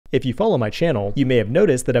If you follow my channel, you may have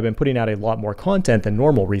noticed that I've been putting out a lot more content than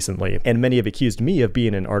normal recently, and many have accused me of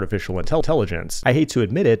being an artificial intelligence. I hate to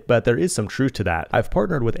admit it, but there is some truth to that. I've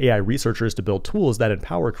partnered with AI researchers to build tools that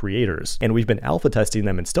empower creators, and we've been alpha testing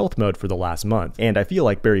them in stealth mode for the last month, and I feel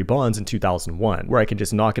like Barry Bonds in 2001, where I can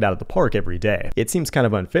just knock it out of the park every day. It seems kind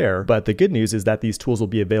of unfair, but the good news is that these tools will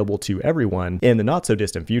be available to everyone in the not so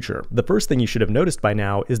distant future. The first thing you should have noticed by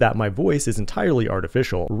now is that my voice is entirely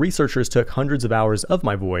artificial. Researchers took hundreds of hours of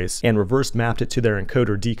my voice and reverse mapped it to their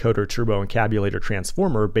encoder-decoder turbo-encabulator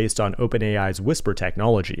transformer based on OpenAI's Whisper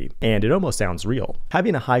technology, and it almost sounds real.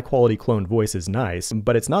 Having a high-quality cloned voice is nice,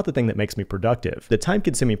 but it's not the thing that makes me productive. The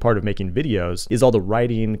time-consuming part of making videos is all the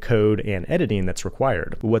writing, code, and editing that's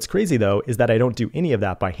required. What's crazy though is that I don't do any of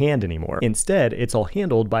that by hand anymore. Instead, it's all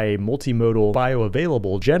handled by a multimodal,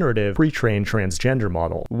 bioavailable, generative, pre-trained transgender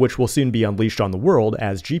model, which will soon be unleashed on the world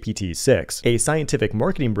as GPT-6. A scientific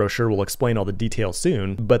marketing brochure will explain all the details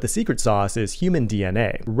soon, but the secret sauce is human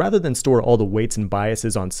DNA. Rather than store all the weights and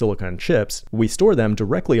biases on silicon chips, we store them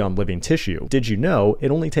directly on living tissue. Did you know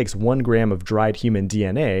it only takes 1 gram of dried human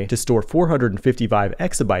DNA to store 455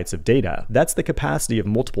 exabytes of data? That's the capacity of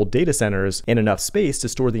multiple data centers and enough space to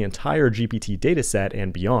store the entire GPT dataset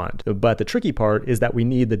and beyond. But the tricky part is that we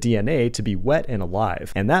need the DNA to be wet and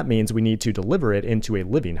alive, and that means we need to deliver it into a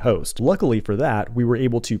living host. Luckily for that, we were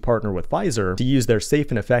able to partner with Pfizer to use their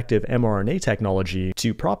safe and effective mRNA technology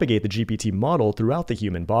to propagate the GPT model throughout the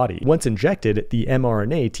human body. Once injected, the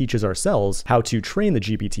mRNA teaches our cells how to train the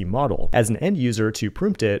GPT model. As an end user to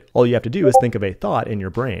prompt it, all you have to do is think of a thought in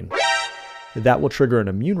your brain. That will trigger an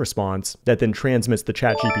immune response that then transmits the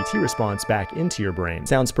ChatGPT response back into your brain.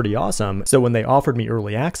 Sounds pretty awesome, so when they offered me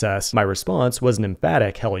early access, my response was an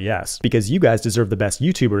emphatic hell yes, because you guys deserve the best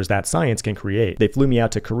YouTubers that science can create. They flew me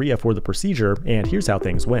out to Korea for the procedure, and here's how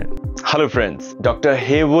things went. Hello friends, Dr.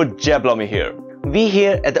 Haywood Jablomi here. We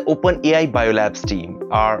here at the OpenAI Biolabs team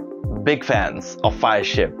are big fans of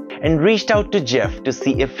Fireship and reached out to Jeff to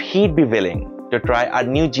see if he'd be willing to try our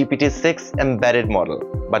new GPT-6 embedded model.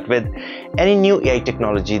 But with any new AI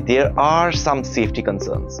technology, there are some safety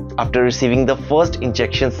concerns. After receiving the first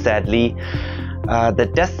injection, sadly,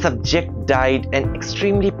 the test subject died an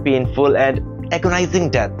extremely painful and agonizing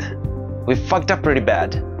death. We fucked up pretty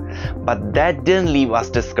bad, but that didn't leave us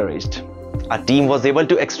discouraged. Our team was able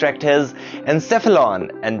to extract his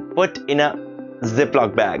encephalon and put in a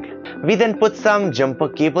Ziploc bag. We then put some jumper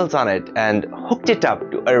cables on it and hooked it up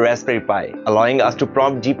to a Raspberry Pi, allowing us to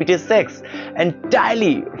prompt GPT-6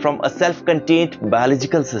 entirely from a self-contained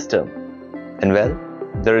biological system. And well,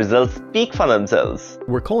 the results speak for themselves.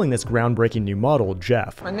 We're calling this groundbreaking new model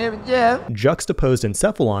Jeff. My name is Jeff. Juxtaposed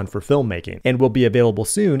encephalon for filmmaking, and will be available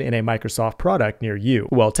soon in a Microsoft product near you.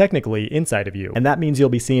 Well, technically inside of you. And that means you'll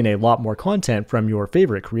be seeing a lot more content from your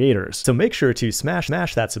favorite creators. So make sure to smash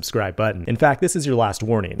that subscribe button. In fact, this is your last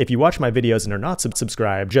warning. If you watch my videos and are not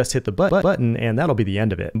subscribed, just hit the button and that'll be the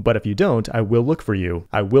end of it. But if you don't, I will look for you.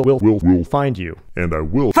 I will find you. And I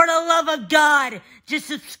will. For the love of God, just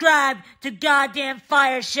subscribe to goddamn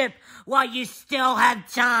Fireship while you still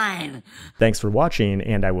have time. Thanks for watching,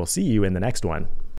 and I will see you in the next one.